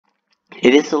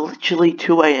It is literally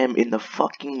 2 AM in the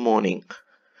fucking morning.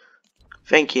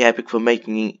 Thank you, Epic, for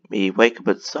making me wake up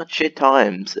at such shit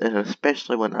times, and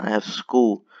especially when I have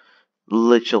school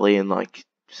literally in like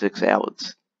 6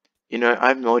 hours. You know, I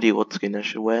have no idea what skin I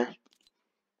should wear,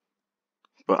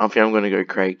 but I think I'm gonna go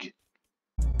Craig.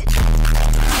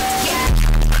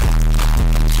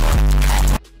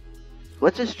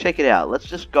 Let's just check it out. Let's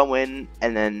just go in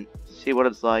and then see what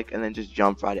it's like, and then just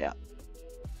jump right out.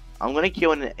 I'm gonna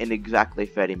queue in exactly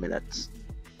 30 minutes.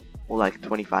 Or like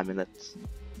 25 minutes.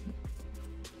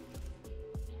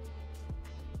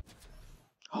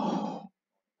 Oh.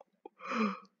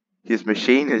 His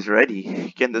machine is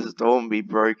ready. Can the storm be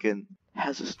broken?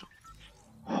 Has a storm?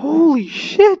 Holy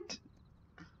shit!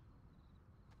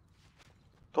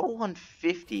 Got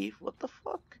 150? What the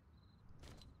fuck?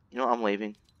 You know what, I'm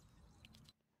leaving.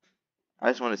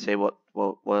 I just want to see what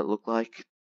it looked like.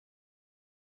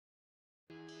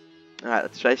 Alright,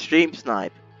 let's try stream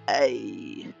snipe.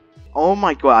 Hey. Oh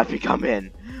my god, I think I'm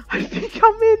in. I think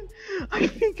I'm in. I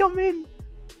think I'm in.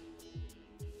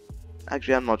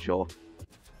 Actually, I'm not sure.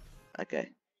 Okay.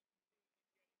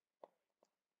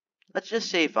 Let's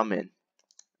just see if I'm in.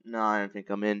 No, I don't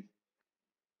think I'm in.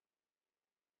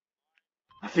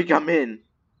 I think I'm in.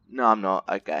 No, I'm not.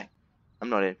 Okay. I'm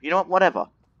not in. You know what? Whatever.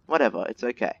 Whatever. It's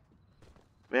okay.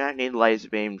 We don't need laser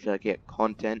beam to get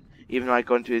content. Even though I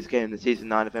got into this game in the Season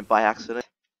 9 event by accident.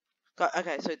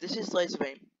 Okay, so this is laser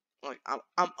beam. Like,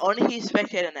 I'm on his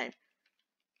spectator name.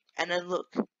 And then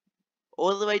look.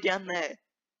 All the way down there.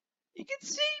 You can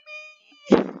see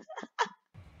me!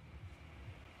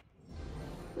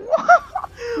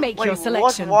 Make Wait, your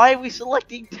selection. What? Why are we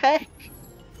selecting tech?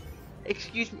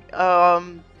 Excuse me.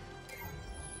 Why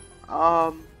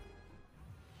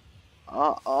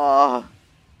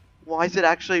is it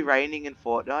actually raining in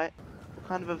Fortnite? What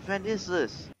kind of event is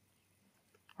this?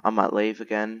 I might leave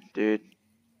again, dude.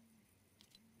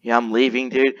 Yeah, I'm leaving,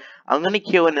 dude. I'm gonna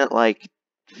queue in at like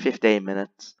 15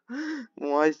 minutes.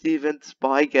 Why is the event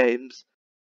spy games?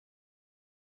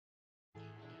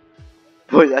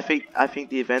 Boys, I think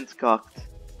the event's cocked.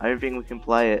 I don't think we can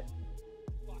play it.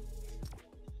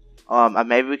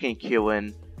 Maybe we can queue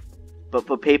in, but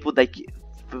for people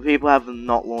who have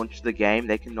not launched the game,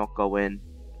 they cannot go in.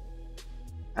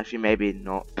 Actually, maybe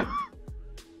not.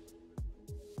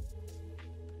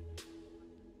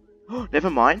 Never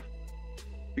mind.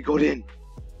 We got in.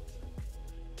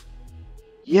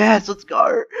 Yes, let's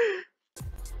go.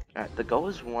 Alright, the goal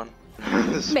is 1.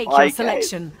 Make your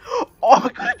selection. Oh, I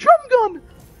got a drum gun.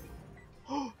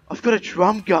 I've got a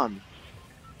drum gun.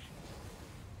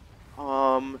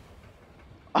 I've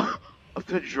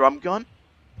got a drum gun.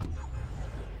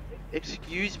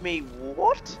 Excuse me,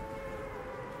 what?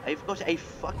 I've got a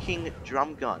fucking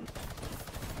drum gun.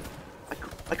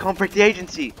 I can't break the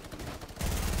agency.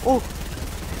 Oh!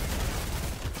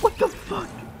 What the fuck?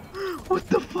 What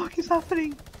the fuck is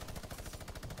happening?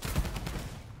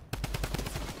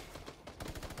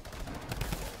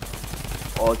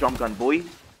 Oh, drum gun, boy.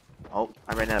 Oh,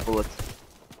 I ran out of bullets.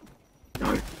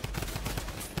 No.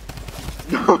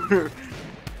 No.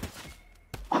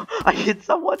 I hit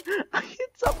someone. I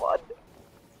hit someone.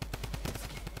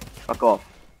 Fuck off.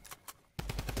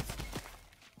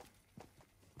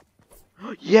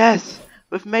 Yes!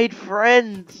 We've made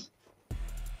friends!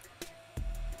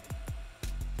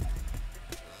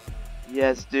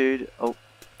 Yes, dude. Oh.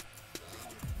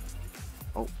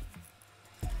 Oh.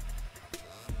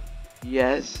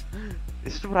 Yes.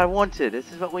 This is what I wanted.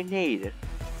 This is what we need.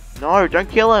 No, don't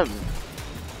kill him.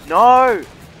 No!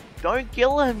 Don't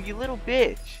kill him, you little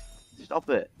bitch. Stop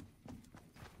it.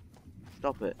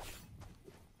 Stop it.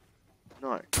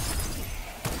 No.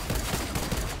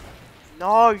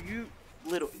 No, you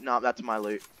little... No, that's my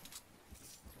loot.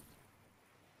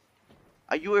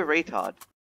 Are you a retard?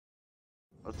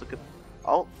 Let's look at...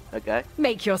 Oh, okay.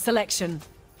 Make your selection.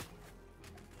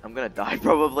 I'm gonna die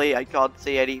probably. I can't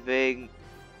see anything.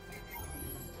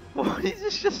 What is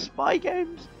this, just spy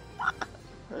games?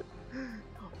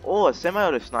 Oh, a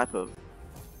semi-auto sniper.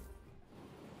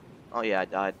 Oh yeah, I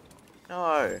died.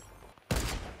 No.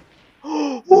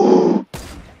 Oh!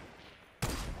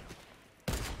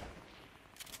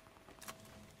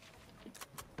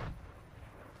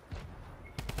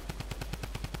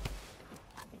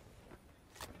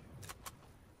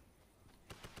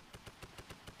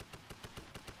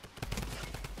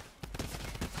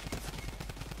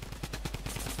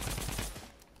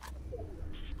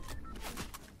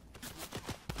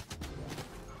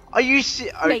 Are you okay.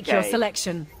 Make your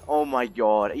selection. Oh my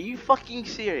god, are you fucking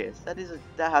serious? That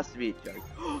has to be a joke.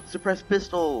 Suppressed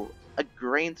pistol, a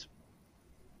green.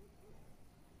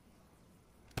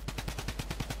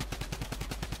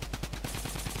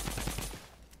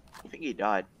 think he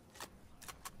died.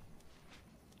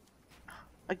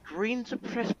 A green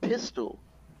suppressed pistol.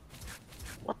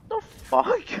 What the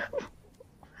fuck?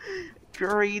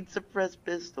 Green suppressed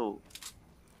pistol.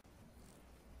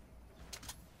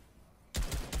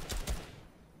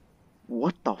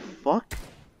 What the fuck?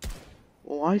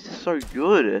 Why is it so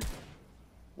good?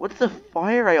 What's the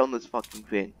fire rate on this fucking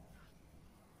thing?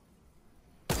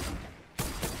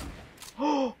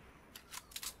 Oh,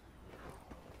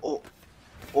 oh,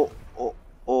 oh, oh,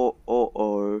 oh, oh,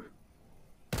 oh.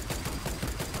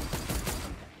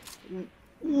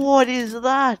 What is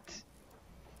that?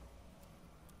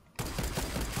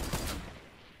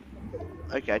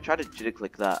 Okay, I tried to jitter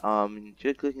click that.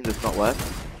 Jitter clicking does not work.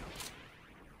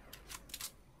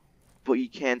 But you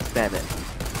can spam it.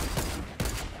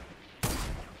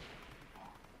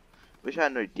 Wish I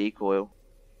had no decoil.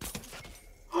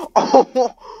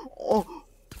 Oh, oh.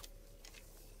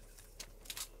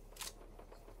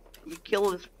 You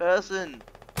killed this person.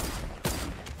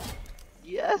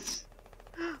 Yes,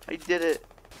 I did it.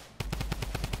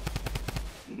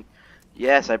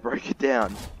 Yes, I broke it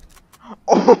down.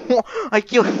 Oh, I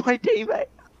killed my teammate.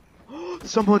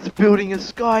 Someone's building a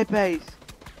sky base.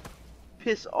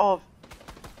 Piss off.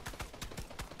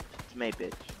 It's me,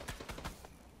 bitch.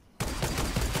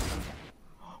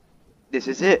 This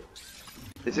is it.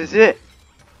 This is it.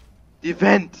 The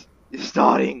event is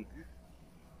starting.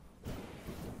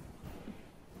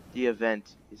 The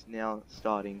event is now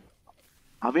starting.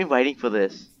 I've been waiting for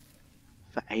this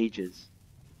for ages.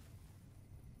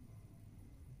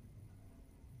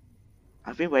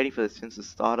 I've been waiting for this since the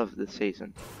start of the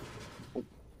season. Oh.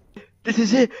 This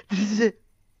is it. This is it.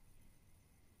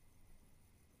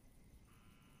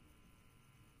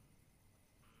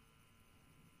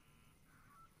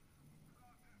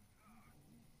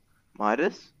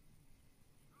 Midas?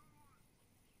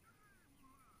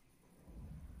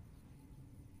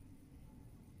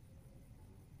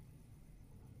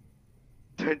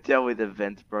 Don't tell me the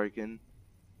vent's broken.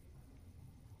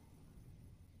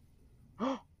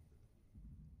 Oh.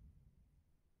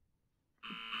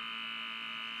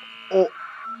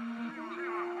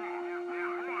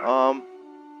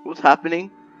 What's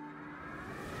happening?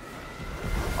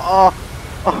 Oh.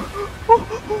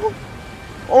 Oh.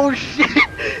 Oh shit!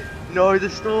 No, the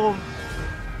storm!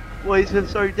 Boys, I'm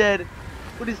so dead.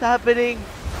 What is happening?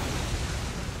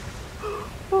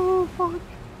 Oh fuck!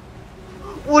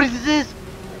 What is this?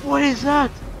 What is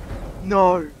that?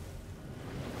 No!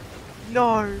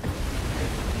 No!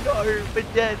 No!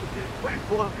 We're dead!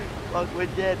 Fuck, we're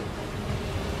dead!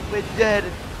 We're dead!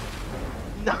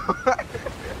 No!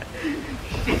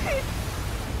 Shit!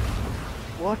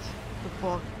 What the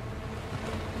fuck?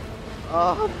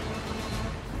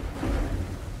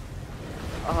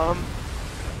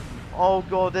 Oh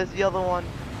god, there's the other one.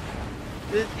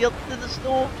 There's the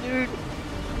storm, dude.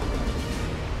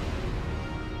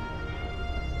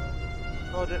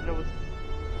 Oh, I don't know what's...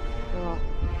 Oh.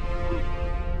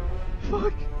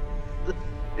 Fuck.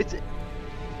 It's...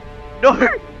 No!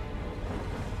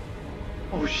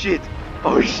 Oh shit.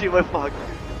 Oh shit, we're fucked.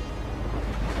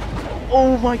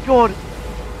 Oh my god.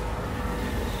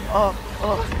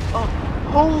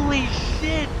 Holy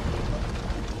shit.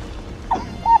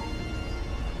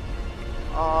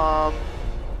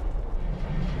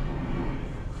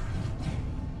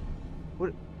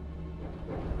 What?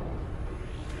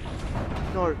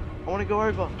 No, I want to go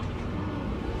over.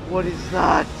 What is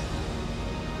that?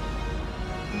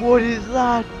 What is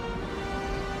that?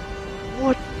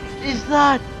 What is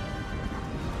that?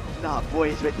 Nah,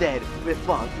 boys, we're dead. We're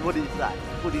fucked. What is that?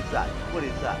 What is that? What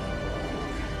is that?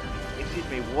 Excuse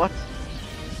me, what?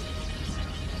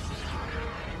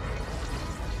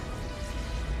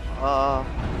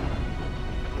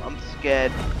 I'm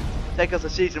scared. Take us to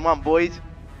season 1, boys.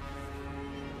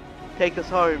 Take us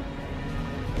home.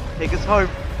 Take us home.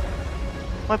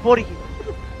 My body.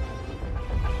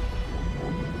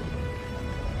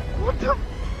 What the?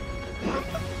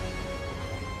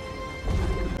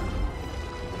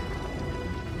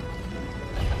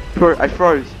 Bro, I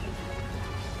froze.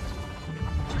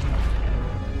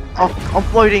 Oh, I'm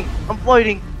floating. I'm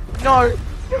floating. No.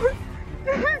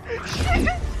 Shit.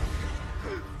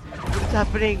 What's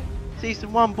happening?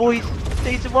 Season 1, boys.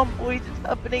 Season 1, boys. It's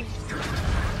happening.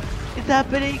 It's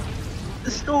happening.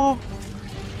 The storm.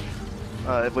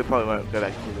 We probably won't go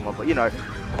back to season 1, but you know.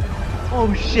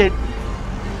 Oh shit.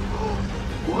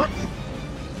 What?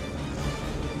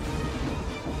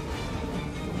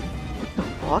 What the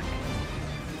fuck?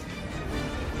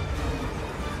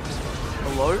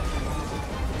 Hello?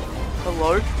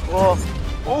 Hello? Oh.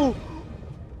 Oh.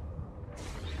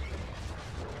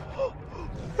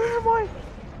 Where am I?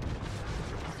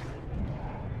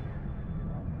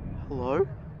 Hello?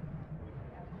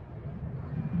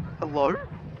 Hello?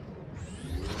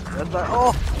 That's like,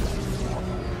 oh!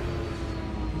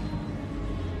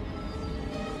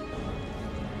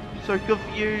 So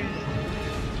confused.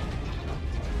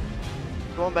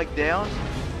 Going back down.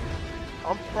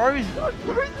 I'm frozen. I'm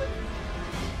frozen.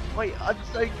 Wait, I'm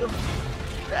so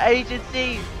confused. The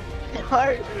agency.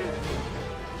 No.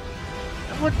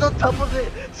 Someone's on top of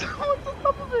it. Someone's on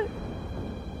top of it.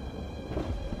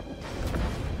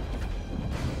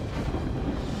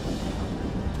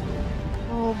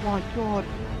 Oh my god.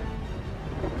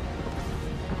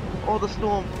 Oh, the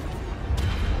storm.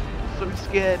 I'm so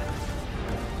scared.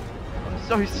 I'm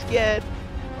so scared.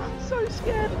 I'm so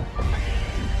scared.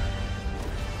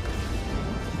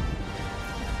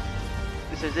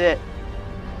 This is it.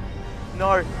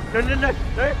 No. No, no, no.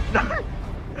 No, no.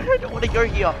 I don't want to go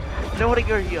here. I don't want to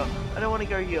go here. I don't want to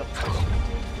go here.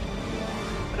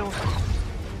 I don't want...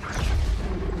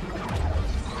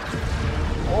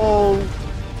 Oh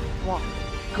my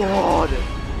god.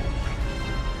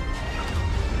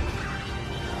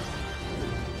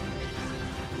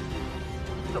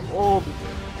 The orb.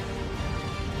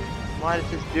 Why does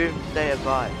this doomsday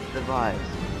survives?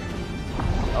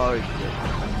 Oh shit.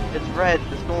 It's red.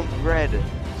 The storm's red.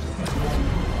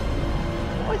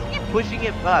 Why is he pushing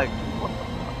it back? What the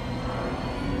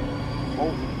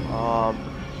fuck? Oh,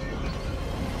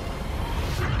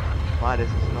 Midas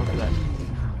is not that.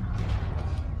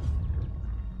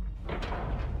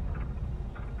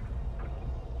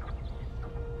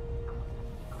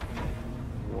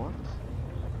 What?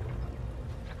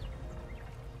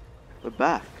 We're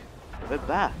back. We're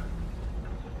back.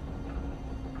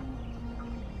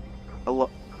 A lot.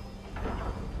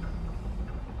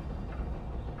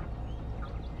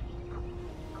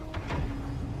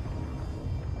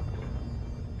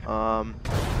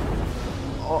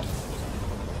 Oh.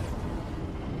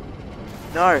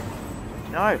 No.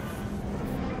 No.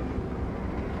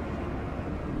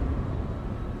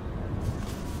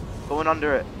 Going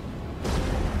under it.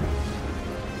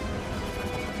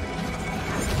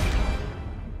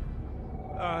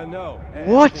 No.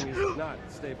 What? Everything is not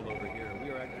stable over here.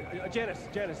 We are Janice,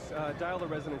 dial the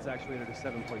resonance actuator to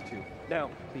 7.2. Now,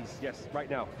 please, yes, right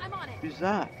now. I'm on it. Who's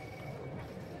that?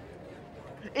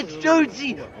 It's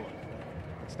Jonesy! Hold on.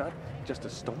 It's not just a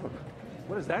storm.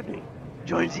 What does that mean?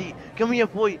 Jonesy, come here,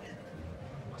 boy.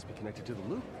 Must be connected to the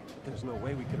loop. There's no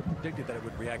way we could have predicted that it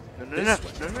would react No,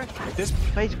 this way. no. Like this.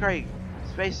 Space Craig.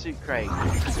 Spacesuit Craig.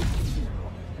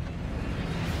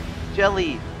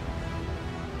 Jelly.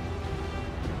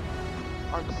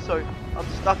 I'm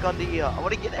stuck under here. I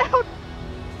want to get out.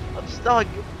 I'm stuck.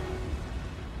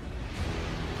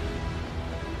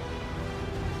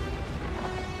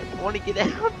 I want to get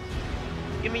out.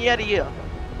 Get me out of here.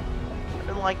 I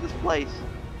don't like this place.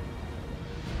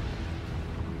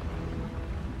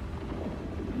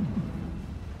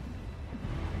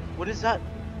 What is that?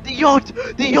 The yacht!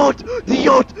 The yacht! The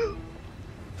yacht!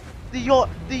 The yacht!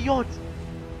 The yacht!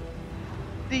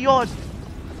 The yacht!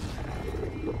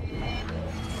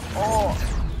 Oh!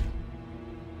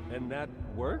 And that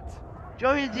worked?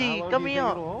 Jonesy, How long come do you here!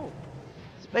 think it'll hold?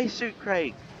 Spacesuit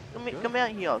Craig, come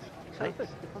out here.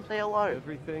 Perfect. Come say hello.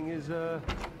 Everything is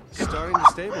starting to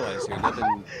stabilize here.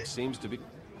 Nothing seems to be.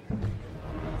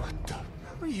 What the?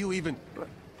 Are you even?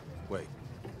 Wait.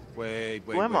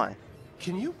 Who am I?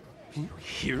 Can you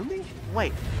hear me?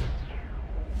 Wait.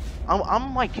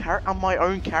 I'm my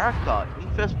own character in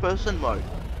first person mode.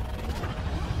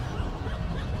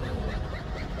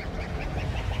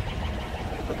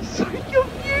 I'm so confused.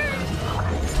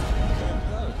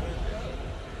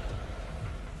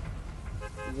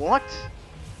 What?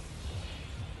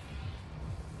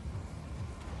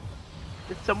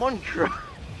 Did someone cry?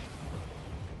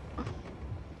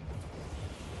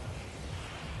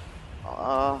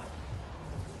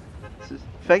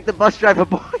 Thank the bus driver,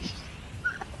 boys.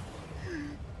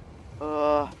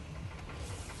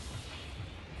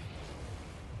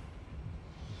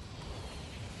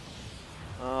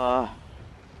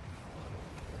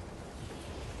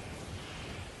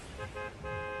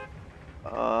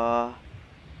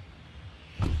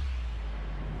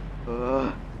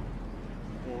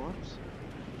 What?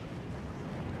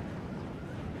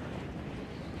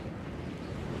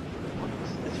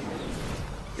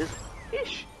 This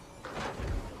fish.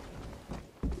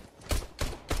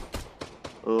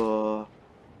 Oh,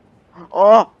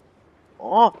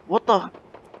 what the?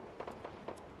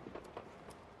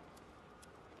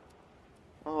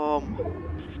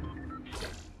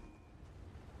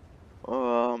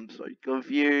 I'm so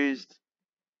confused.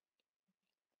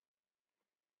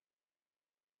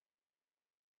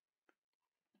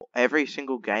 Every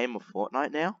single game of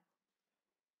Fortnite now?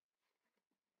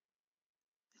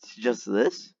 It's just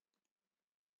this?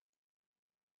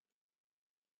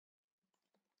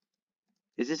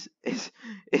 Is this is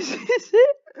this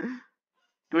it?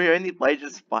 Can we only play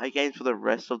just spy games for the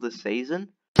rest of the season?